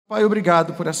Pai,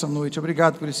 obrigado por essa noite,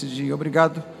 obrigado por esse dia,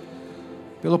 obrigado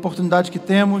pela oportunidade que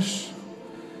temos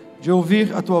de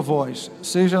ouvir a Tua voz,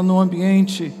 seja no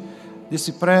ambiente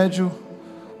desse prédio,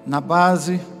 na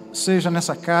base, seja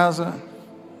nessa casa,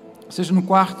 seja no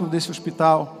quarto desse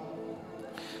hospital.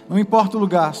 Não importa o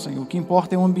lugar, Senhor, o que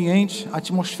importa é o ambiente, a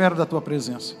atmosfera da Tua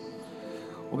presença.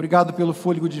 Obrigado pelo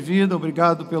fôlego de vida,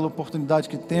 obrigado pela oportunidade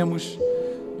que temos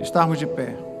de estarmos de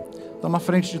pé. Toma à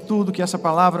frente de tudo, que essa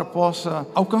palavra possa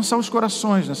alcançar os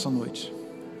corações nessa noite.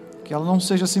 Que ela não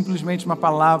seja simplesmente uma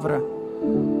palavra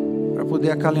para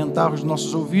poder acalentar os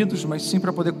nossos ouvidos, mas sim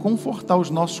para poder confortar os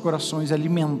nossos corações e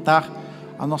alimentar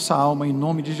a nossa alma em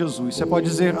nome de Jesus. Você pode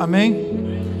dizer amém?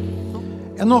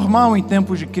 É normal em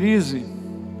tempos de crise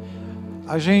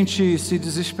a gente se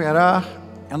desesperar,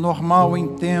 é normal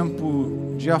em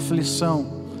tempo de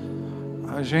aflição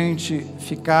a gente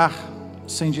ficar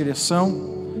sem direção.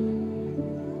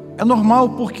 É normal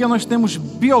porque nós temos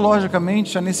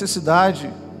biologicamente a necessidade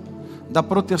da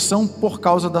proteção por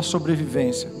causa da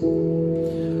sobrevivência.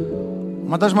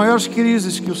 Uma das maiores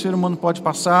crises que o ser humano pode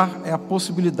passar é a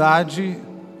possibilidade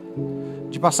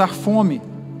de passar fome,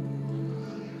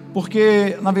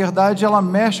 porque na verdade ela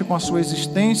mexe com a sua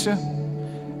existência,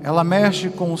 ela mexe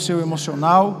com o seu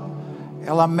emocional,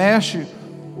 ela mexe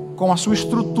com a sua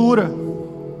estrutura.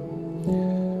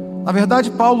 Na verdade,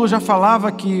 Paulo já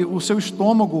falava que o seu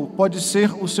estômago pode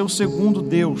ser o seu segundo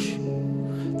Deus.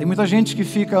 Tem muita gente que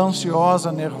fica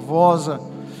ansiosa, nervosa,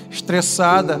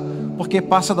 estressada, porque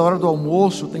passa da hora do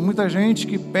almoço. Tem muita gente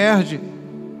que perde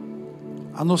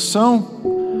a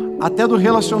noção até do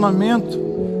relacionamento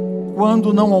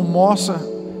quando não almoça.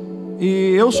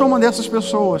 E eu sou uma dessas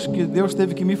pessoas que Deus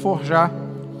teve que me forjar,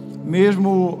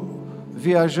 mesmo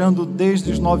viajando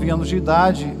desde os 9 anos de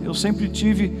idade. Eu sempre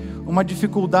tive uma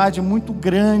dificuldade muito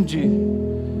grande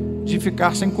de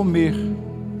ficar sem comer.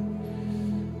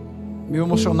 Meu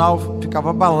emocional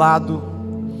ficava abalado,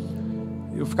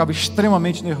 eu ficava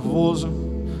extremamente nervoso,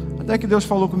 até que Deus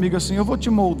falou comigo assim: eu vou te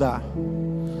moldar.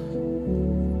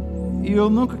 E eu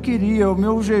nunca queria, o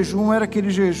meu jejum era aquele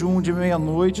jejum de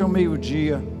meia-noite ao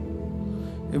meio-dia.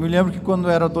 Eu me lembro que quando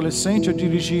eu era adolescente eu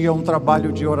dirigia um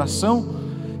trabalho de oração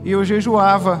e eu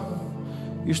jejuava,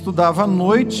 estudava à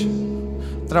noite,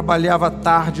 trabalhava à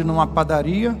tarde numa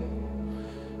padaria.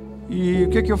 E o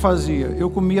que eu fazia? Eu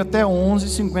comia até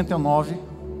 11h59,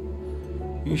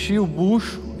 enchia o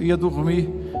bucho, ia dormir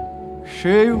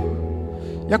cheio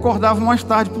e acordava o mais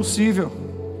tarde possível,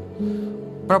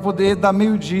 para poder dar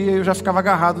meio-dia. Eu já ficava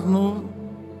agarrado no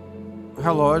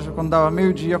relógio, quando dava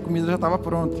meio-dia a comida já estava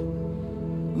pronta,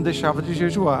 não deixava de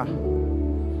jejuar.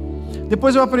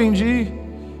 Depois eu aprendi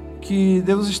que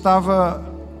Deus estava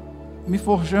me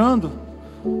forjando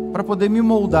para poder me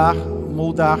moldar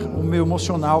o meu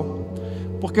emocional.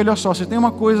 Porque olha só, se tem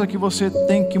uma coisa que você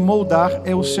tem que moldar,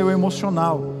 é o seu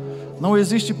emocional. Não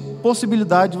existe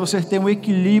possibilidade de você ter um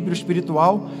equilíbrio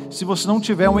espiritual se você não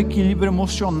tiver um equilíbrio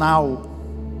emocional.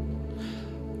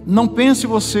 Não pense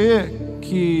você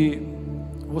que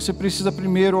você precisa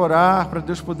primeiro orar para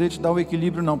Deus poder te dar o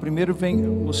equilíbrio, não. Primeiro vem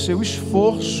o seu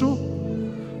esforço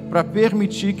para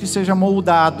permitir que seja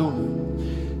moldado.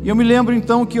 E eu me lembro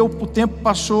então que o tempo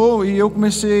passou e eu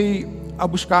comecei a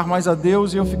buscar mais a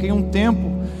Deus, e eu fiquei um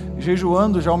tempo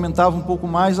jejuando, já aumentava um pouco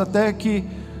mais, até que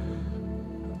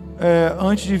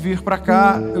antes de vir para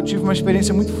cá, eu tive uma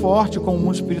experiência muito forte com o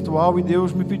mundo espiritual, e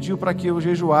Deus me pediu para que eu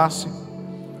jejuasse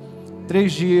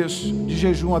 3 dias de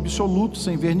jejum absoluto,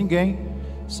 sem ver ninguém,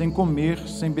 sem comer,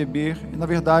 sem beber, e na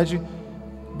verdade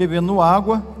bebendo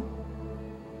água,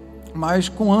 mas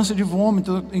com ânsia de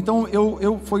vômito. Então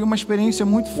foi uma experiência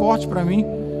muito forte para mim,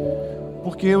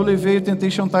 porque eu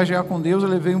tentei chantagear com Deus. Eu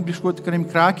levei um biscoito de creme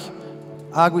crack,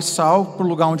 água e sal para o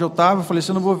lugar onde eu estava. Eu falei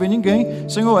assim: eu não vou ver ninguém,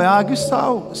 Senhor, é água e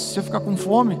sal, se você ficar com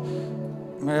fome.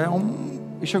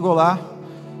 E chegou lá,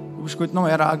 o biscoito não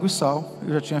era água e sal.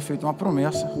 Eu já tinha feito uma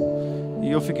promessa e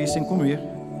eu fiquei sem comer,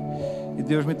 e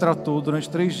Deus me tratou durante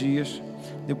 3 dias.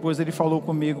 Depois Ele falou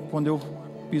comigo, quando eu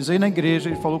pisei na igreja,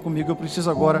 Ele falou comigo: eu preciso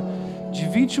agora de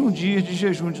 21 dias de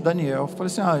jejum de Daniel. Eu falei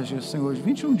assim: Senhor,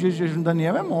 21 dias de jejum de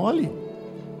Daniel é mole,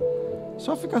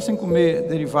 só ficar sem comer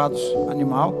derivado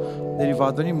animal.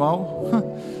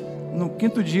 No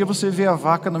 5º dia você vê a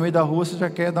vaca no meio da rua, você já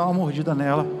quer dar uma mordida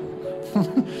nela.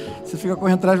 Você fica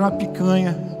correndo atrás de uma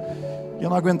picanha. E eu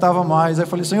não aguentava mais. Aí eu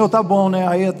falei: Senhor, tá bom, né?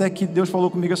 Aí até que Deus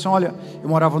falou comigo assim: olha, eu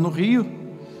morava no Rio,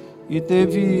 e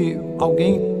teve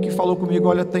alguém que falou comigo: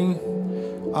 olha,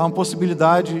 há uma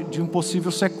possibilidade de um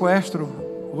possível sequestro,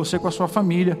 você com a sua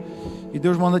família, e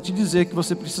Deus manda te dizer que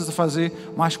você precisa fazer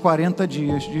mais 40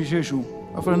 dias de jejum.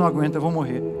 Eu falei: não aguento, eu vou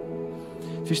morrer.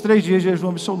 Fiz 3 dias de jejum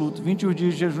absoluto, 21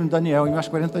 dias de jejum de Daniel, e mais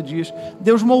 40 dias.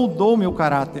 Deus moldou o meu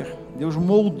caráter, Deus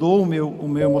moldou o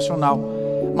meu emocional.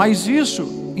 Mas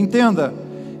isso, entenda,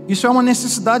 isso é uma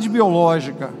necessidade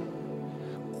biológica.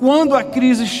 Quando a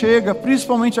crise chega,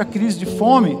 principalmente a crise de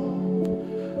fome,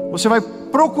 você vai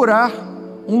procurar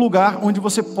um lugar onde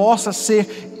você possa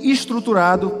ser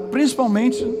estruturado,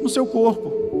 principalmente no seu corpo,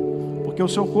 porque o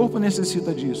seu corpo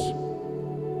necessita disso.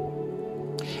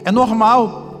 É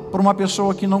normal para uma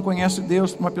pessoa que não conhece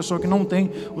Deus, para uma pessoa que não tem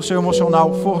o seu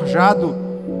emocional forjado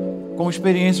com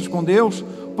experiências com Deus,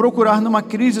 procurar numa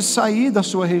crise sair da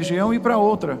sua região e ir para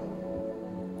outra.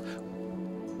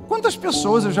 Quantas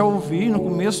pessoas eu já ouvi no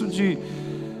começo de,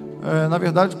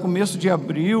 começo de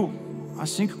abril,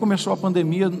 assim que começou a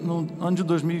pandemia no ano de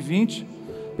 2020,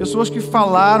 pessoas que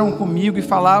falaram comigo e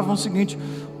falavam o seguinte: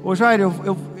 ô Jair,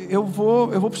 eu vou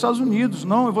para os Estados Unidos,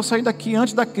 não, eu vou sair daqui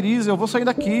antes da crise, eu vou sair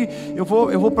daqui, eu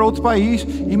vou para outro país.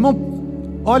 Irmão,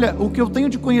 olha, o que eu tenho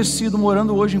de conhecido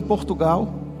morando hoje em Portugal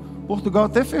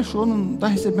até fechou, não está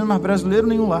recebendo mais brasileiro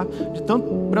nenhum lá, de tanto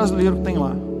brasileiro que tem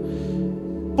lá.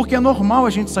 Porque é normal a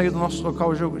gente sair do nosso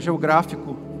local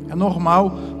geográfico, é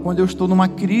normal quando eu estou numa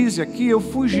crise aqui, eu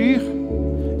fugir,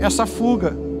 essa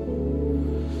fuga.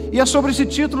 E é sobre esse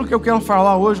título que eu quero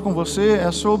falar hoje com você,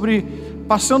 é sobre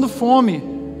passando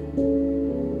fome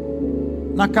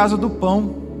na casa do pão.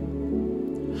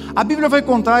 A Bíblia vai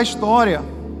contar a história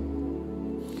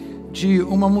de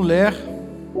uma mulher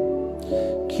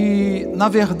que, na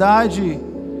verdade,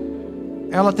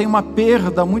 ela tem uma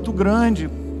perda muito grande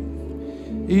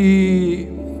e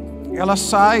ela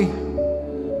sai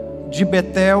de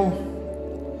Betel,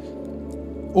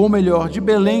 ou melhor, de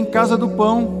Belém, casa do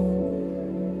pão,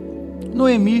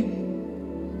 Noemi.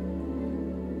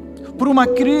 Por uma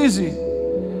crise,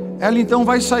 ela então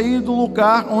vai sair do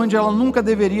lugar onde ela nunca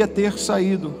deveria ter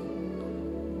saído.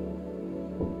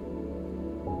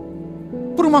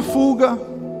 Por uma fuga,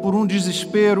 por um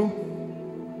desespero,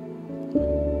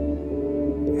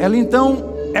 ela então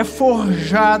é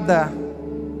forjada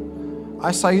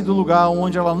a sair do lugar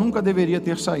onde ela nunca deveria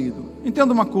ter saído.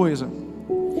 Entenda uma coisa: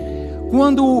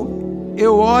 quando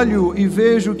eu olho e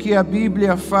vejo que a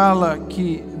Bíblia fala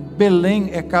que Belém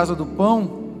é casa do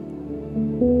pão,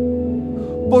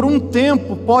 por um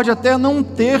tempo pode até não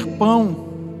ter pão,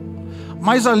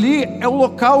 mas ali é o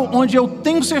local onde eu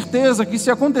tenho certeza que, se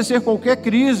acontecer qualquer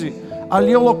crise,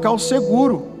 ali é o local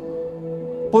seguro.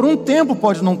 Por um tempo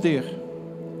pode não ter.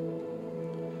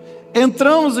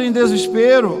 Entramos em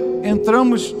desespero,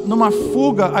 entramos numa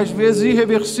fuga, às vezes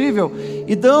irreversível,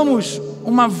 e damos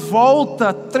uma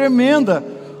volta tremenda,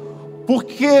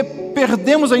 porque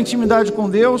perdemos a intimidade com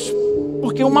Deus,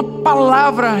 porque uma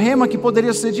palavra rema que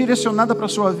poderia ser direcionada para a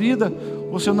sua vida,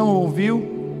 você não ouviu,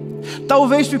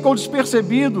 talvez ficou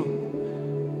despercebido.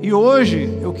 E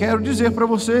hoje eu quero dizer para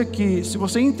você que, se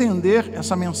você entender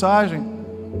essa mensagem,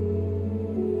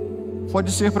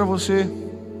 pode ser para você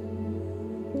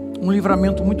um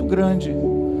livramento muito grande,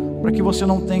 para que você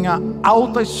não tenha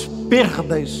altas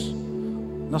perdas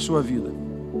na sua vida.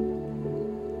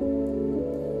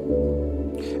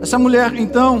 Essa mulher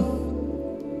então,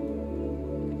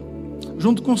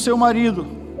 junto com seu marido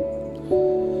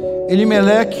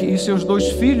Elimeleque e seus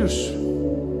 2 filhos,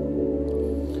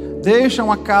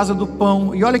 deixam a casa do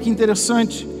pão. E olha que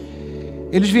interessante,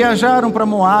 eles viajaram para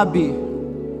Moabe,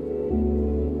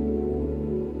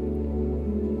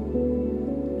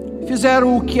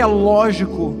 fizeram o que é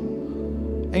lógico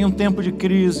em um tempo de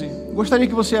crise. Gostaria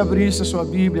que você abrisse a sua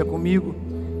Bíblia comigo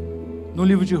no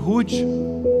livro de Ruth.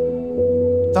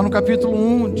 Está no capítulo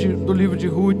 1 do livro de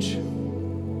Ruth.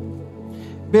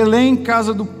 Belém,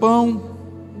 casa do pão.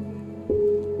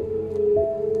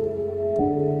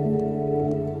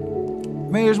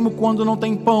 Mesmo quando não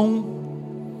tem pão,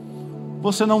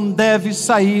 você não deve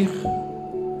sair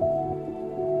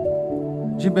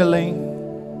de Belém.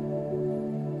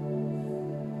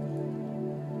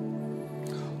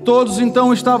 Todos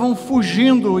então estavam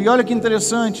fugindo, e olha que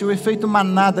interessante o efeito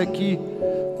manada aqui.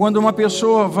 Quando uma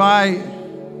pessoa vai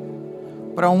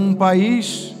para um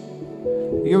país,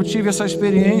 e eu tive essa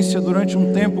experiência durante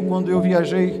um tempo quando eu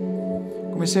viajei,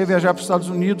 comecei a viajar para os Estados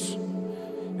Unidos.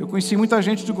 Eu conheci muita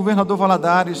gente do governador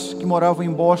Valadares, que morava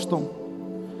em Boston.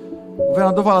 O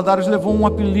governador Valadares levou um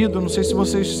apelido, não sei se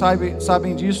vocês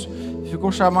sabem disso,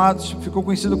 ficou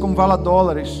conhecido como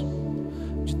Valadólares,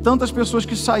 de tantas pessoas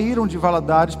que saíram de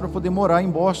Valadares para poder morar em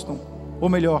Boston, ou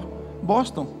melhor,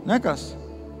 Boston, né, Cássia?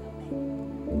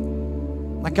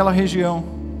 Naquela região.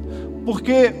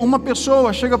 Porque uma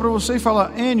pessoa chega para você e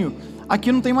fala: Enio,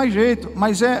 aqui não tem mais jeito,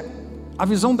 mas é a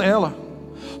visão dela.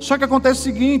 Só que acontece o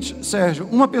seguinte, Sérgio,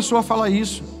 uma pessoa fala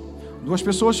isso, 2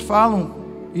 pessoas falam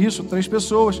Isso, 3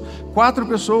 pessoas, 4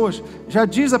 pessoas. Já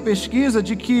diz a pesquisa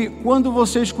de que quando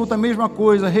você escuta a mesma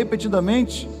coisa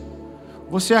repetidamente,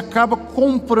 você acaba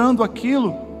comprando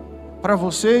aquilo para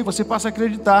você e você passa a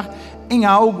acreditar em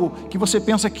algo que você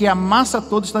pensa que a massa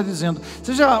toda está dizendo.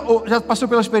 Você já passou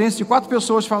pela experiência de 4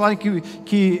 pessoas falarem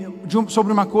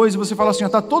sobre uma coisa e você fala assim,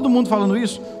 está todo mundo falando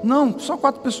isso? Não, só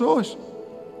 4 pessoas.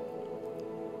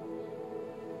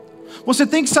 Você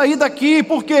tem que sair daqui,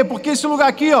 por quê? Porque esse lugar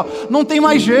aqui, não tem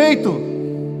mais jeito.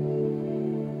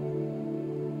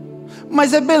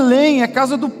 Mas é Belém, é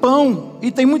casa do pão,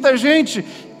 e tem muita gente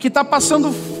que está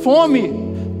passando fome,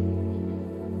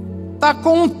 está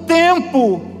com um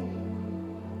tempo,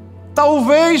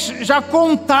 talvez já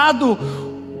contado,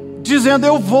 dizendo,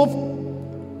 eu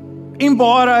vou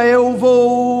embora, eu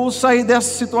vou sair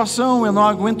dessa situação, eu não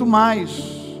aguento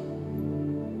mais.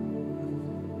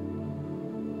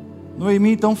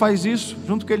 Noemi então faz isso,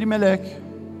 junto com Elimeleque.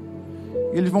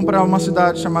 Eles vão para uma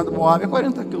cidade chamada Moabe, a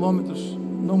 40 quilômetros,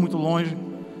 não muito longe.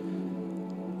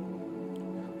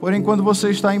 Porém, quando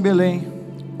você está em Belém,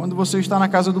 quando você está na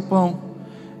casa do pão,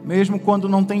 mesmo quando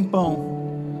não tem pão,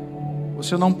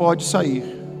 você não pode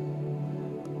sair.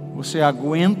 Você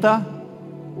aguenta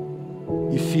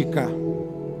e fica.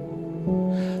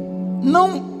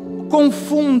 Não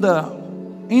confunda,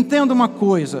 entenda uma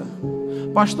coisa.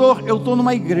 Pastor, eu estou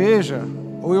numa igreja,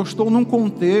 ou eu estou num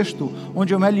contexto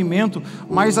onde eu me alimento,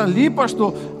 mas ali,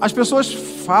 pastor, as pessoas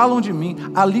falam de mim,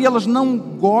 ali elas não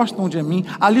gostam de mim,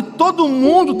 ali todo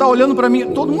mundo está olhando para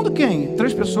mim. Todo mundo quem?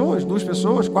 3 pessoas, 2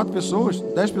 pessoas, 4 pessoas,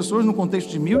 10 pessoas no contexto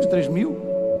de 1.000, de 3.000?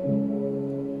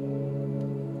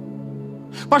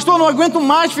 Pastor, não aguento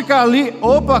mais ficar ali.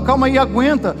 Opa, calma aí,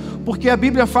 aguenta, porque a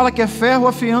Bíblia fala que é ferro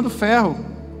afiando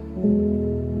ferro.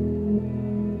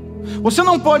 Você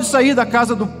não pode sair da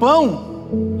casa do pão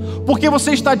porque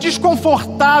você está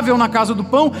desconfortável na casa do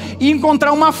pão e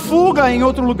encontrar uma fuga em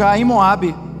outro lugar, em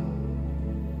Moabe.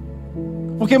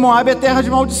 Porque Moabe é terra de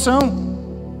maldição.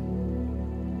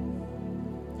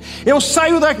 Eu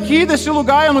saio daqui desse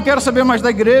lugar, eu não quero saber mais da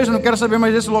igreja, não quero saber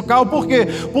mais desse local. Por quê?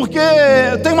 Porque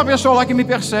tem uma pessoa lá que me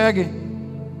persegue.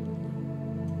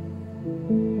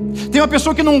 Tem uma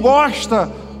pessoa que não gosta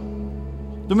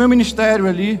do meu ministério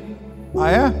ali. Ah,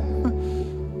 é?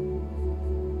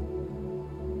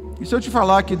 E se eu te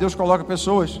falar que Deus coloca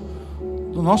pessoas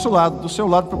do nosso lado, do seu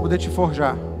lado, para poder te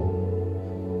forjar?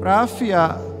 Para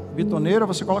afiar bitoneira,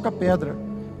 você coloca pedra.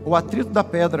 O atrito da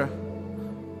pedra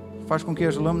faz com que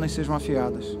as lâminas sejam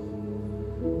afiadas.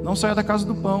 Não saia da casa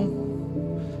do pão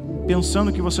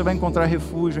pensando que você vai encontrar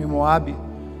refúgio em Moabe,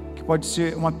 que pode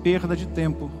ser uma perda de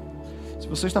tempo. Se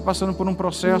você está passando por um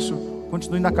processo,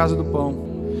 continue na casa do pão.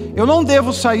 Eu não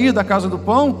devo sair da casa do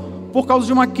pão por causa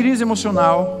de uma crise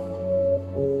emocional.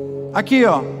 Aqui,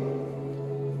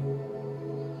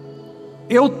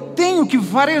 eu tenho que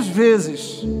várias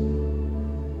vezes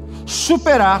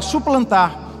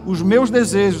suplantar os meus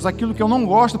desejos, aquilo que eu não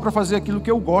gosto, para fazer aquilo que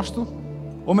eu gosto,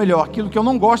 ou melhor, aquilo que eu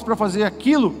não gosto, para fazer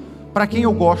aquilo para quem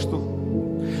eu gosto.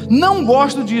 Não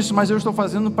gosto disso, mas eu estou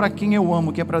fazendo para quem eu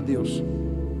amo, que é para Deus.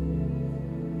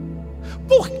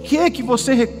 Por que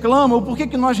você reclama, ou por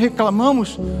que nós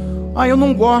reclamamos? Eu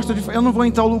não gosto, eu não vou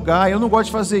em tal lugar, eu não gosto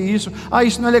de fazer isso.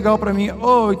 Isso não é legal para mim.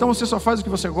 Então você só faz o que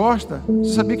você gosta?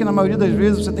 Você sabia que na maioria das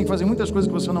vezes você tem que fazer muitas coisas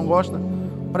que você não gosta,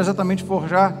 para exatamente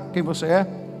forjar quem você é?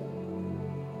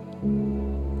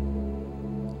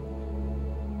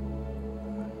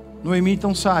 Noemi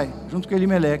então sai, junto com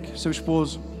Elimeleque, seu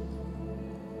esposo,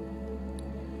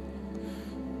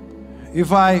 e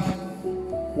vai,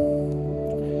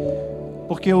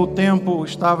 porque o tempo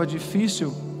estava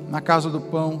difícil na casa do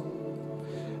pão.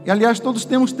 E aliás, todos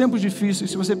temos tempos difíceis.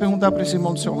 Se você perguntar para esse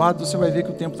irmão do seu lado, você vai ver que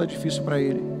o tempo está difícil para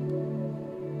ele.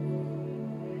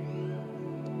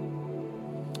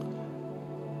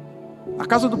 A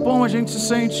casa do pão, a gente se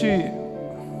sente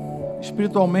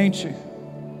espiritualmente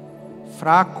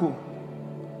fraco.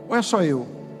 Ou é só eu?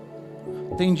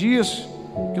 Tem dias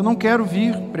que eu não quero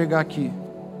vir pregar aqui.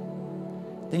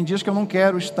 Tem dias que eu não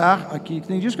quero estar aqui.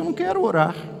 Tem dias que eu não quero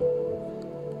orar.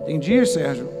 Tem dias,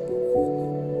 Sérgio,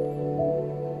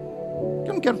 que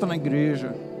eu não quero estar na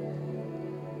igreja.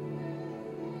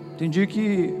 Tem dia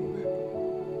que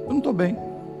eu não estou bem.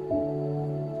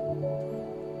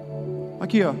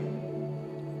 Aqui,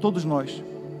 todos nós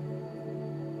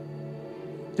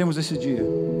temos esse dia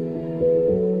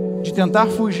de tentar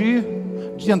fugir,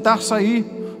 de tentar sair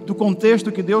do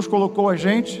contexto que Deus colocou a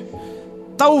gente,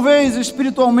 talvez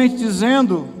espiritualmente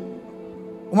dizendo,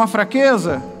 uma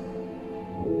fraqueza.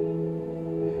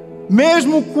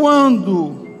 Mesmo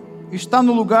quando está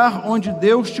no lugar onde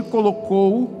Deus te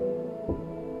colocou,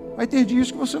 vai ter dias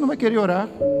que você não vai querer orar,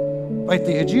 Vai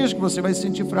ter dias que você vai se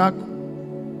sentir fraco.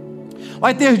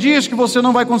 Vai ter dias que você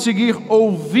não vai conseguir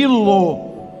ouvi-lo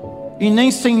e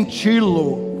nem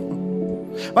senti-lo.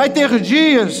 Vai ter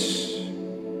dias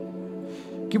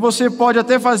que você pode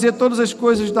até fazer todas as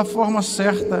coisas da forma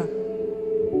certa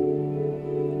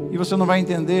e você não vai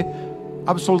entender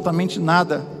absolutamente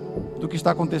nada do que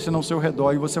está acontecendo ao seu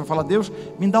redor. E você vai falar: Deus,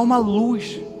 me dá uma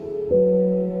luz.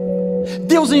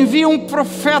 Deus envia um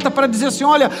profeta para dizer assim: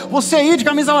 olha, você aí de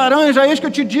camisa laranja, eis que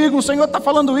eu te digo, o Senhor está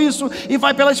falando isso, e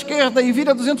vai pela esquerda e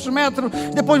vira 200 metros,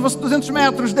 depois você 200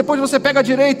 metros, depois você pega a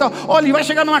direita, olha, e vai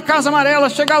chegar numa casa amarela,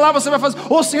 chegar lá você vai fazer,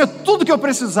 ô Senhor, tudo que eu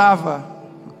precisava.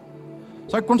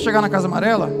 Só que quando chegar na casa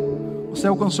amarela, você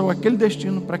alcançou aquele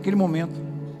destino para aquele momento.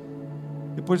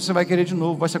 Depois você vai querer de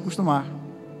novo, vai se acostumar.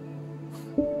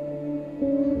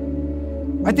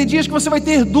 Vai ter dias que você vai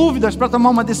ter dúvidas para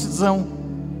tomar uma decisão.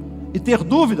 E ter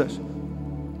dúvidas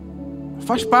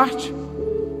faz parte.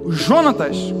 O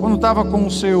Jonatas, quando estava com o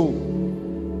seu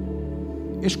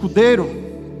escudeiro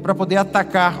para poder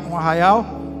atacar um arraial,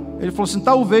 ele falou assim: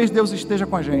 talvez Deus esteja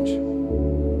com a gente.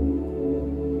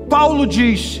 Paulo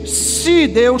diz: se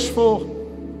Deus for,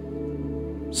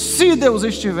 se Deus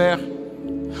estiver.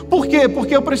 Por quê?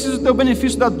 Porque eu preciso ter o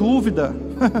benefício da dúvida.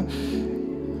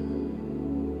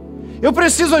 Eu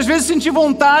preciso às vezes sentir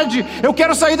vontade, eu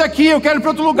quero sair daqui, eu quero ir para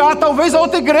outro lugar, talvez a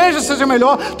outra igreja seja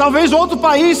melhor, talvez outro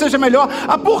país seja melhor.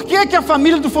 Por que a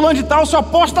família do fulano de tal só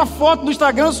posta foto no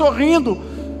Instagram sorrindo?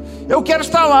 Eu quero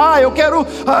estar lá, eu quero,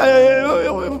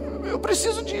 eu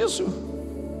preciso disso.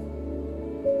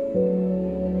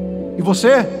 E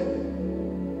você?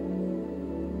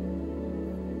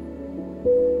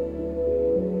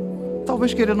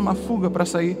 Talvez querendo uma fuga para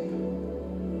sair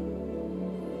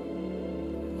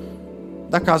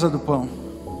da casa do pão.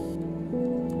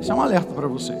 Isso é um alerta para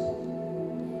você.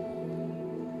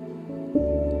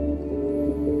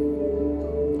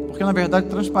 Porque na verdade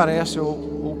transparece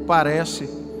ou parece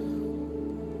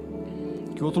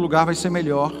que outro lugar vai ser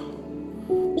melhor.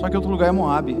 Só que outro lugar é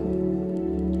Moabe.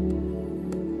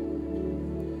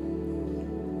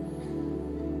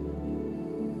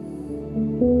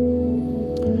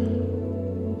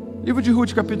 Livro de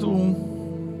Ruth, capítulo 1.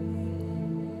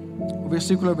 O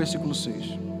versículo é o versículo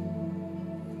 6.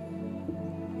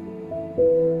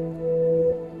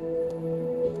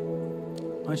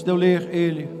 Antes de eu ler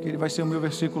ele, que ele vai ser o meu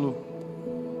versículo,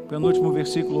 penúltimo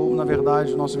versículo, ou na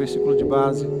verdade, o nosso versículo de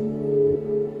base.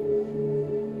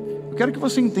 Eu quero que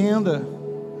você entenda,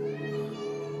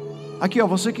 aqui ó,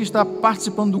 você que está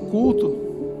participando do culto,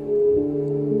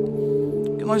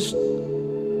 que nós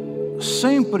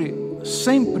sempre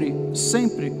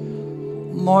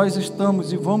nós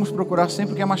estamos e vamos procurar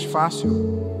sempre o que é mais fácil,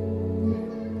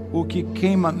 o que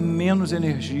queima menos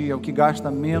energia, o que gasta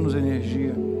menos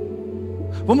energia.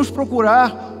 Vamos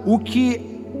procurar o que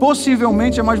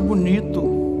possivelmente é mais bonito,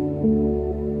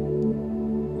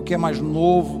 o que é mais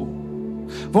novo.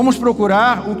 Vamos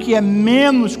procurar o que é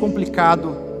menos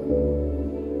complicado.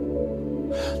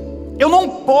 Eu não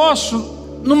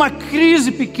posso, numa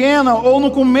crise pequena ou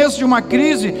no começo de uma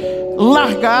crise,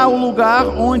 largar o lugar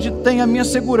onde tem a minha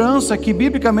segurança, que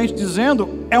biblicamente dizendo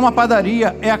é uma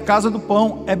padaria, é a casa do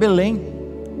pão, é Belém.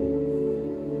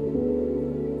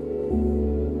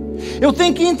 Eu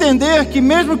tenho que entender que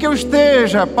mesmo que eu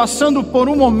esteja passando por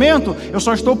um momento, eu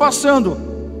só estou passando.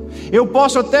 Eu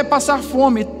posso até passar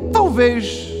fome,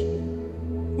 talvez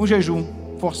um jejum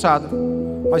forçado,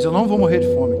 mas eu não vou morrer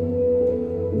de fome,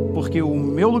 porque o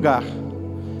meu lugar,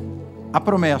 a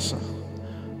promessa,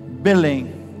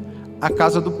 Belém, a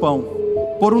casa do pão,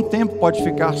 por um tempo pode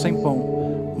ficar sem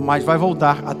pão, mas vai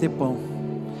voltar a ter pão.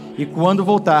 E quando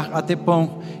voltar a ter pão,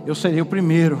 eu serei o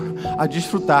primeiro a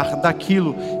desfrutar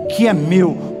daquilo que é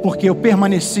meu, porque eu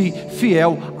permaneci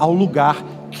fiel ao lugar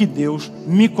que Deus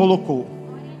me colocou.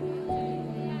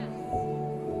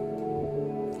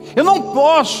 Eu não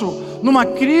posso, numa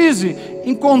crise,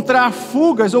 encontrar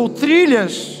fugas ou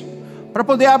trilhas para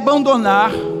poder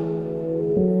abandonar.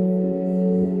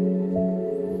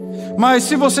 Mas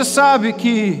se você sabe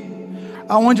que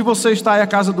aonde você está é a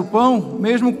casa do pão,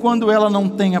 mesmo quando ela não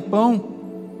tenha pão,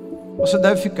 você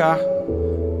deve ficar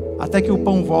até que o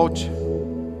pão volte.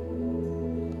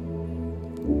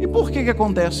 E por que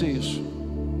acontece isso?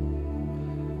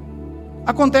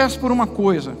 Acontece por uma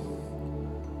coisa.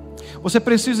 Você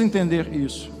precisa entender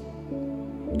isso.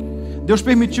 Deus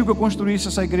permitiu que eu construísse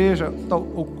essa igreja,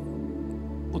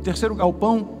 o terceiro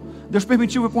galpão. Deus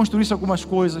permitiu que eu construísse algumas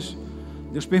coisas.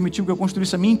 Deus permitiu que eu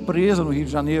construísse a minha empresa no Rio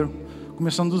de Janeiro,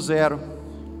 começando do zero.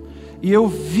 E eu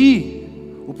vi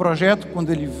o projeto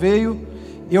quando ele veio.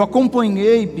 Eu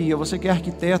acompanhei, Bia, você que é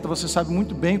arquiteta, você sabe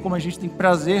muito bem como a gente tem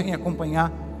prazer em acompanhar.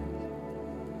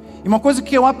 E uma coisa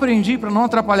que eu aprendi para não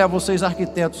atrapalhar vocês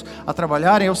arquitetos a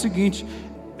trabalharem é o seguinte: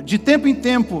 de tempo em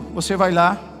tempo você vai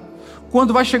lá,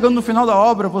 quando vai chegando no final da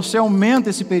obra, você aumenta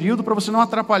esse período para você não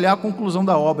atrapalhar a conclusão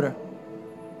da obra,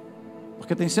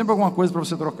 porque tem sempre alguma coisa para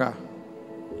você trocar.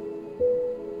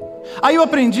 Aí eu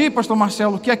aprendi, pastor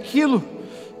Marcelo, que aquilo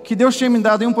que Deus tinha me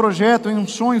dado em um projeto, em um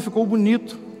sonho, ficou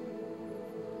bonito,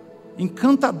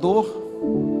 encantador.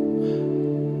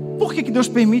 Por que Deus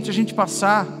permite a gente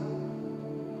passar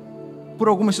por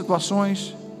algumas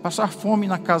situações, passar fome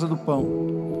na casa do pão?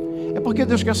 É porque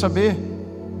Deus quer saber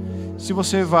se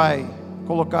você vai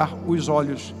colocar os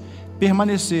olhos,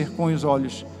 permanecer com os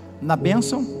olhos na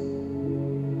bênção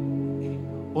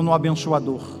ou no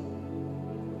abençoador.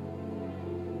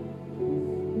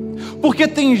 Porque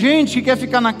tem gente que quer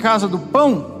ficar na casa do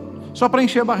pão só para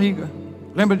encher a barriga.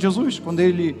 Lembra de Jesus? Quando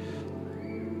ele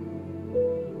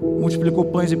multiplicou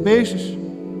pães e peixes,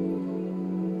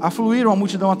 afluíram a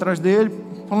multidão atrás dele,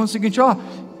 falando o seguinte: ó,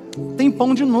 tem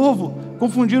pão de novo.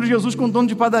 Confundiram Jesus com o dono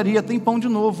de padaria. Tem pão de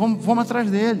novo, vamos atrás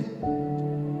dele.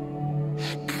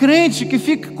 Crente que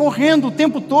fica correndo o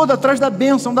tempo todo atrás da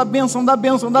bênção, da bênção, da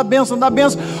bênção, da bênção, da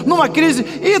bênção, numa crise.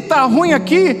 E tá ruim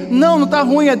aqui? Não tá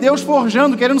ruim, é Deus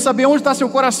forjando, querendo saber onde está seu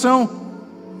coração,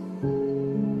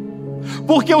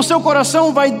 porque o seu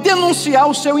coração vai denunciar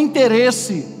o seu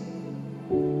interesse.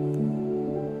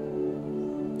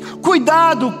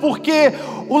 Cuidado, porque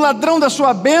o ladrão da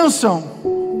sua bênção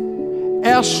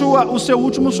é o seu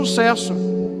último sucesso.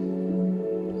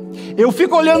 Eu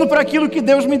fico olhando para aquilo que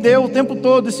Deus me deu o tempo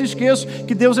todo e se esqueço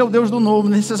que Deus é o Deus do novo.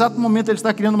 Nesse exato momento Ele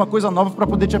está criando uma coisa nova para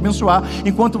poder te abençoar,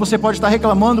 enquanto você pode estar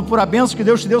reclamando por a bênção que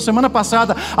Deus te deu semana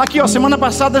passada. Aqui ó, semana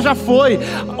passada já foi,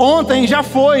 ontem já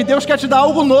foi. Deus quer te dar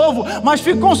algo novo, mas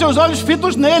fique com seus olhos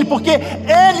fitos nele, porque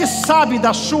Ele sabe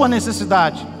da sua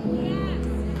necessidade.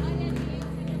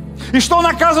 Estou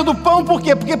na casa do pão por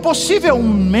quê? Porque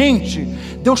possivelmente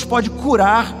Deus pode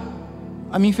curar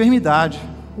a minha enfermidade.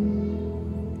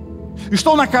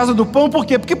 Estou na casa do pão por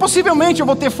quê? Porque possivelmente eu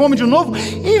vou ter fome de novo,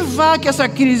 e vá que essa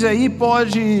crise aí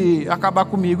pode acabar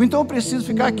comigo, então eu preciso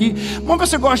ficar aqui. Mas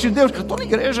você gosta de Deus? Eu estou na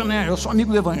igreja, né? Eu sou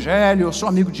amigo do Evangelho, eu sou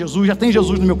amigo de Jesus, já tem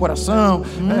Jesus no meu coração.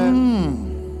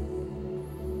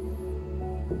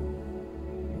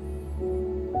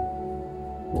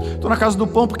 Estou na casa do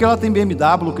pão porque ela tem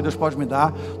BMW, que Deus pode me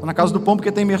dar. Estou na casa do pão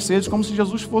porque tem Mercedes, como se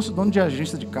Jesus fosse dono de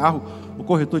agência de carro, o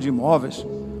corretor de imóveis.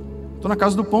 Estou na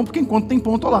casa do pão porque enquanto tem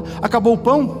pão, estou lá. Acabou o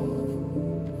pão?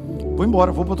 Vou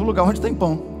embora, vou para outro lugar onde tem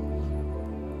pão.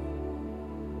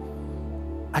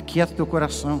 Aquieta o teu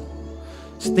coração.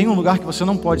 Se tem um lugar que você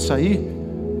não pode sair,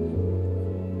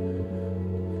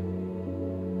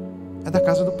 é da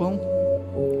casa do pão.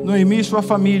 Noemi e sua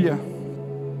família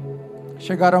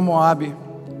chegaram a Moabe,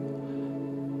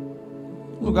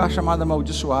 um lugar chamado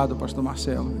Amaldiçoado, pastor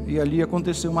Marcelo, e ali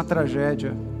aconteceu uma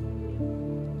tragédia.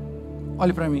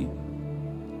 Olhe para mim.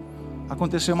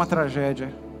 Aconteceu uma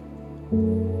tragédia.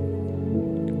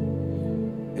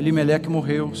 Elimeleque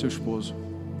morreu, seu esposo.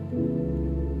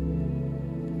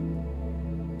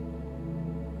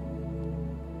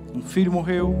 Um filho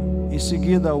morreu, em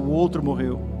seguida o outro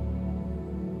morreu.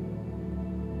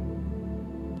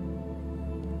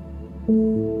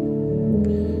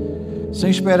 Sem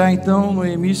esperar então,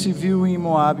 Noemi se viu em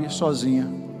Moabe sozinha,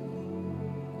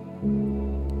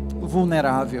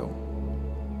 vulnerável,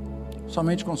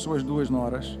 somente com suas 2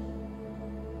 noras.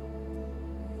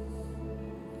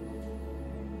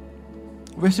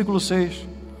 O versículo 6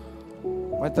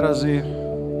 vai trazer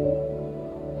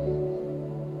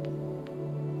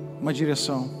uma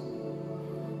direção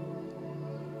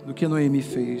do que Noemi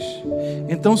fez.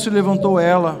 Então se levantou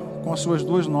ela com as suas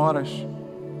 2 noras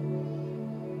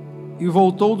e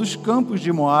voltou dos campos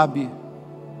de Moabe,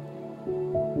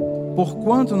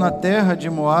 porquanto na terra de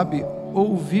Moabe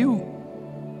ouviu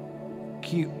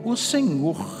que o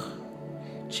Senhor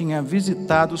tinha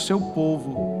visitado o seu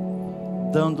povo,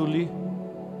 dando-lhe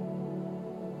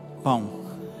pão.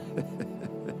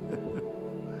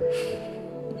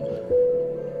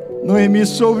 Noemi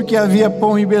soube que havia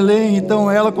pão em Belém, então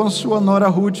ela com sua nora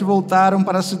Ruth voltaram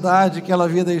para a cidade que ela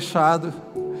havia deixado.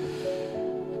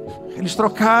 Eles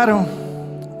trocaram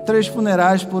 3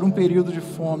 funerais por um período de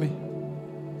fome.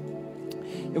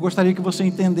 Eu gostaria que você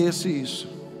entendesse isso.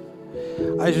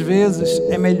 Às vezes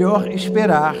é melhor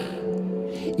esperar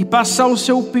e passar o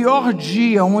seu pior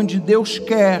dia onde Deus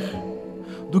quer,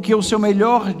 do que o seu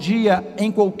melhor dia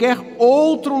em qualquer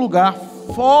outro lugar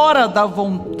fora da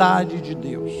vontade de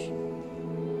Deus.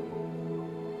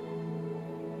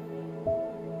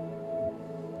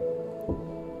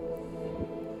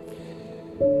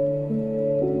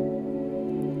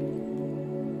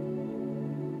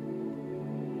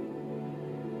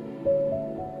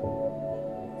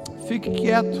 Fique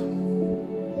quieto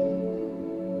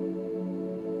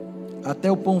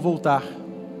até o pão voltar.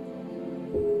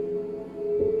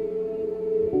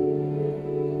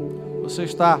 Você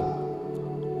está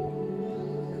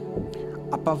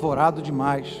apavorado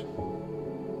demais.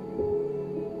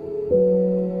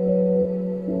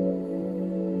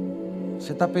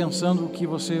 Você está pensando que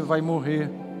você vai morrer,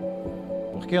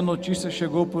 porque a notícia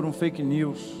chegou por um fake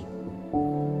news.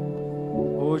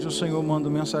 Hoje o Senhor manda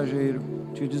um mensageiro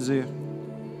te dizer: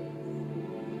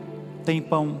 tem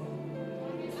pão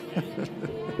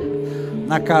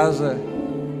na casa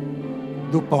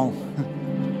do pão.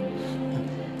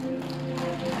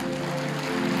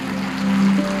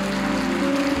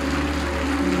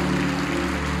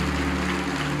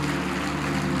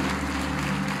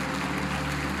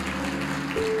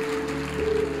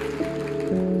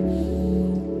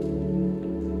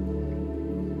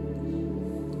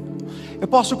 Eu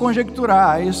posso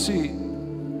conjecturar esse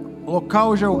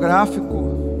local geográfico,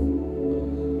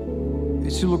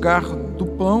 esse lugar do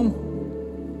pão.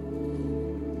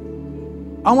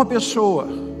 Há uma pessoa.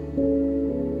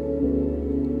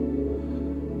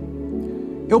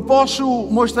 Eu posso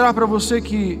mostrar para você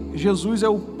que Jesus é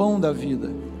o pão da vida.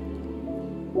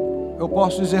 Eu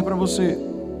posso dizer para você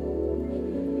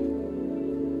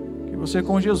que você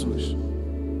com Jesus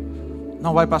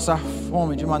não vai passar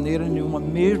fome de maneira nenhuma,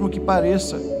 mesmo que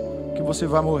pareça que você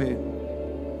vai morrer.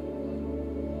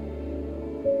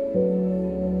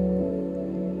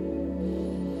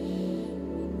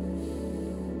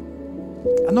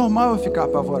 É normal eu ficar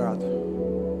apavorado.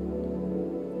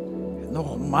 É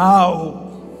normal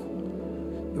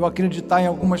eu acreditar em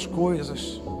algumas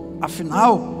coisas.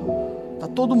 Afinal, está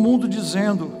todo mundo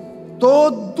dizendo,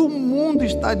 todo mundo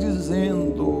está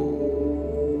dizendo.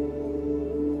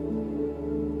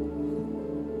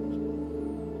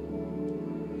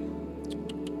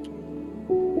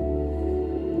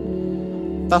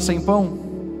 Está sem pão?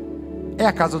 É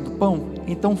a casa do pão?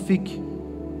 Então fique.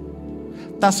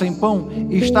 Está sem pão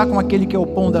e está com aquele que é o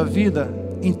pão da vida?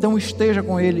 Então esteja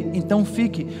com ele, então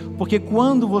fique. Porque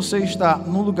quando você está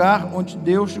no lugar onde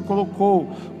Deus te colocou,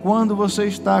 quando você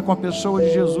está com a pessoa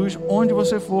de Jesus, onde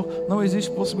você for, não existe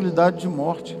possibilidade de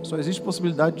morte, só existe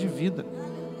possibilidade de vida.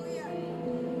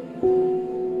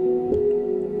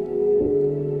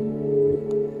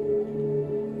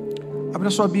 Abra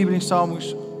sua Bíblia em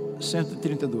Salmos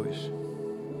 132.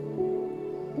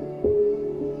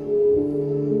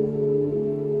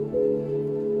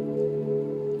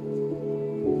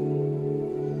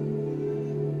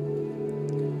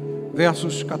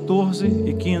 Versos 14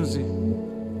 e 15.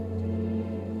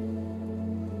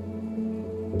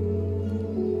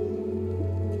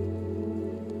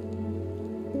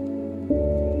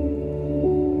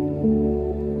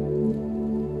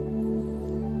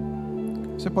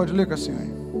 Você pode ler,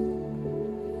 Cassiane?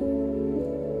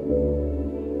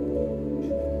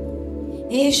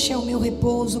 Este é o meu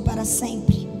repouso para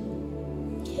sempre.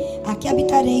 Aqui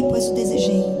habitarei, pois o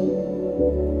desejei.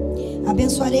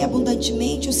 Abençoarei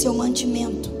abundantemente o seu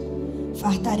mantimento.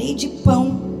 Fartarei de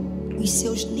pão os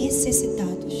seus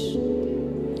necessitados.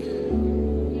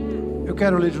 Eu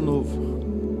quero ler de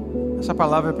novo. Essa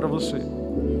palavra é para você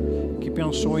que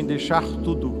pensou em deixar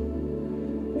tudo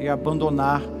e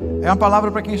abandonar. É uma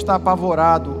palavra para quem está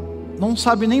apavorado, não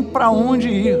sabe nem para onde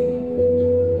ir.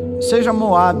 Seja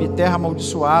Moabe, terra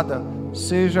amaldiçoada,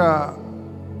 seja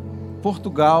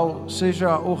Portugal,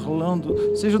 seja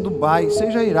Orlando, seja Dubai,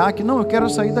 seja Iraque. Não, eu quero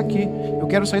sair daqui, eu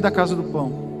quero sair da casa do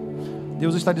pão.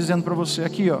 Deus está dizendo para você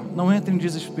aqui, ó, não entre em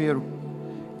desespero.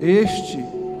 Este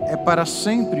é para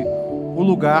sempre o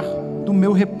lugar do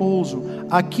meu repouso.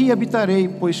 Aqui habitarei,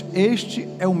 pois este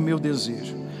é o meu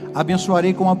desejo.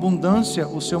 Abençoarei com abundância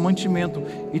o seu mantimento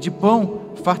e de pão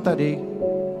fartarei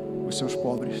os seus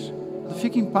pobres.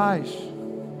 Fique em paz.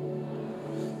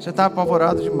 Você está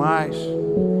apavorado demais.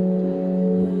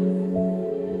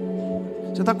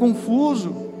 Você está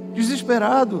confuso,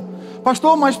 desesperado.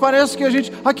 Pastor, mas parece que a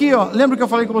gente... Aqui, ó, lembra que eu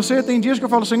falei com você? Tem dias que eu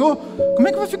falo, Senhor, como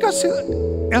é que vai ficar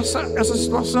essa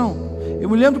situação? Eu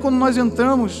me lembro quando nós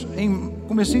entramos em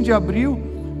comecinho de abril,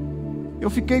 eu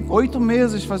fiquei 8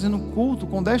 meses fazendo culto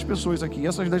com 10 pessoas aqui.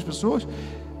 Essas 10 pessoas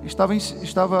estavam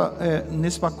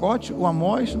nesse pacote, o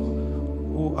Amós,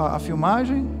 a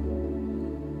filmagem,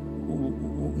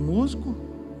 o músico,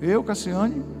 eu,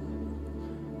 Cassiane.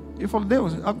 E eu falo,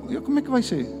 Deus, como é que vai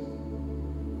ser?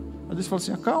 Aí Deus falou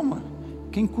assim, calma,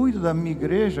 quem cuida da minha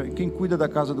igreja, quem cuida da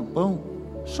casa do pão,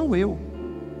 sou eu.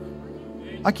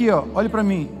 Aqui, ó, olhe para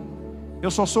mim,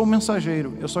 eu só sou o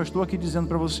mensageiro, eu só estou aqui dizendo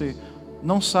para você,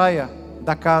 não saia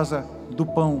da casa do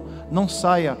pão. Não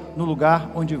saia no lugar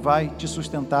onde vai te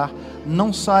sustentar.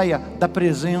 Não saia da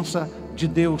presença de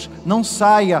Deus. Não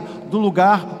saia do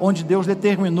lugar onde Deus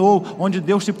determinou, onde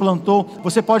Deus te plantou.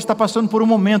 Você pode estar passando por um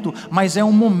momento, mas é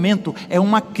um momento, é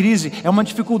uma crise, é uma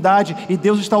dificuldade, e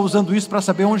Deus está usando isso para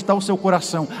saber onde está o seu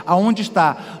coração. Aonde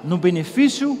está? No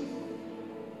benefício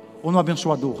ou no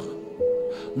abençoador?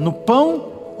 No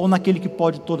pão ou naquele que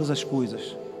pode todas as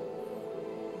coisas?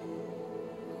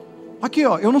 Aqui,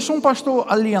 eu não sou um pastor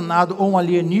alienado ou um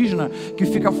alienígena que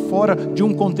fica fora de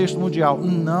um contexto mundial.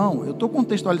 Não, eu estou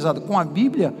contextualizado com a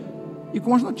Bíblia e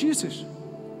com as notícias.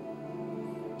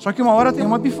 Só que uma hora tem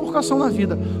uma bifurcação na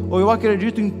vida. Ou eu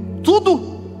acredito em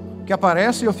tudo que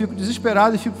aparece e eu fico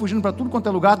desesperado e fico fugindo para tudo quanto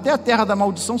é lugar, até a terra da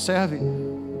maldição serve.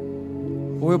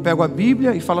 Ou eu pego a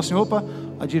Bíblia e falo assim, opa,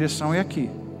 a direção é aqui.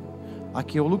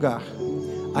 Aqui é o lugar.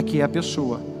 Aqui é a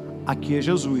pessoa. Aqui é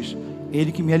Jesus.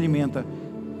 Ele que me alimenta.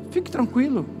 Fique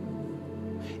tranquilo.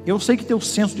 Eu sei que teu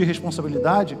senso de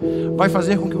responsabilidade vai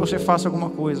fazer com que você faça alguma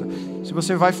coisa. Se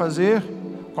você vai fazer,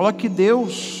 coloque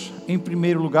Deus em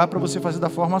primeiro lugar para você fazer da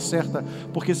forma certa.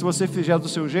 Porque se você fizer do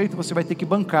seu jeito, você vai ter que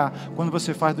bancar. Quando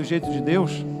você faz do jeito de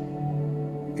Deus,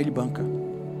 Ele banca.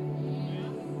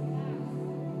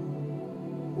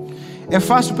 É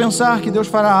fácil pensar que Deus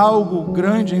fará algo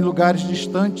grande em lugares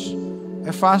distantes.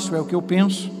 É fácil, é o que eu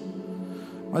penso.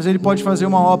 Mas Ele pode fazer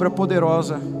uma obra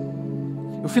poderosa.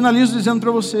 Eu finalizo dizendo para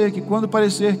você que quando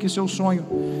parecer que seu sonho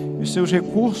e seus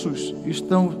recursos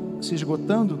estão se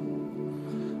esgotando,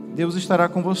 Deus estará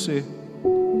com você.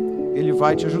 Ele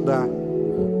vai te ajudar.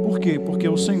 Por quê? Porque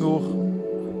o Senhor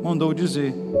mandou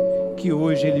dizer que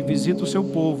hoje Ele visita o seu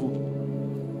povo,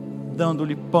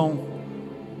 dando-lhe pão.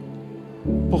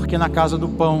 Porque na casa do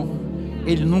pão,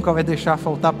 Ele nunca vai deixar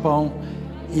faltar pão.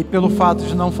 E pelo fato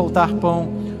de não faltar pão,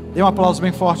 dê um aplauso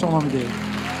bem forte ao nome dele.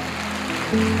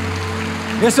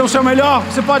 Esse é o seu melhor.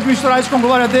 Você pode misturar isso com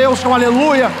glória a Deus, com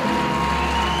aleluia.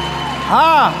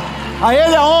 A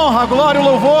Ele a honra, a glória, o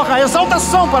louvor, a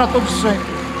exaltação para todos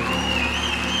sempre.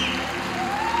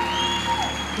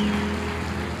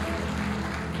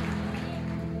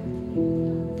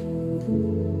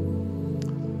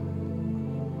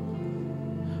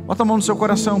 Bota a mão no seu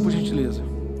coração, por gentileza.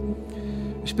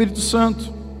 Espírito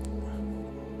Santo,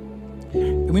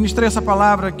 eu ministrei essa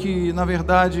palavra que, na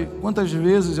verdade, quantas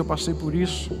vezes eu passei por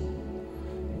isso,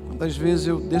 quantas vezes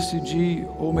eu decidi,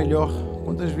 ou melhor,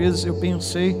 quantas vezes eu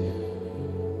pensei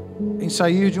em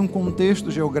sair de um contexto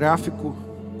geográfico,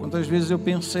 quantas vezes eu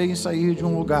pensei em sair de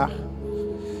um lugar.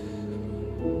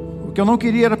 O que eu não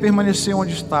queria era permanecer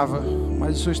onde estava,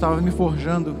 mas isso estava me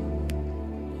forjando.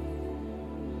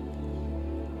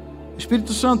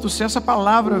 Espírito Santo, se essa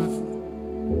palavra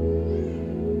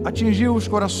atingiu os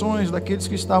corações daqueles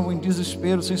que estavam em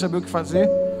desespero, sem saber o que fazer,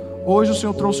 hoje o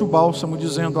Senhor trouxe o bálsamo,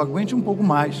 dizendo, aguente um pouco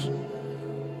mais,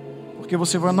 porque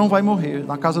você não vai morrer.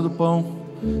 Na casa do pão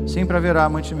sempre haverá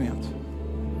mantimento.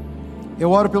 Eu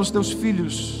oro pelos teus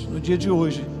filhos no dia de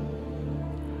hoje,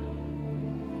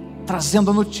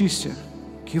 trazendo a notícia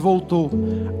que voltou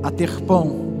a ter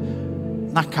pão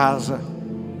na casa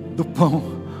do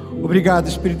pão. Obrigado,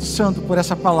 Espírito Santo, por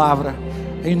essa palavra.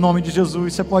 Em nome de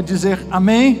Jesus, você pode dizer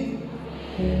amém?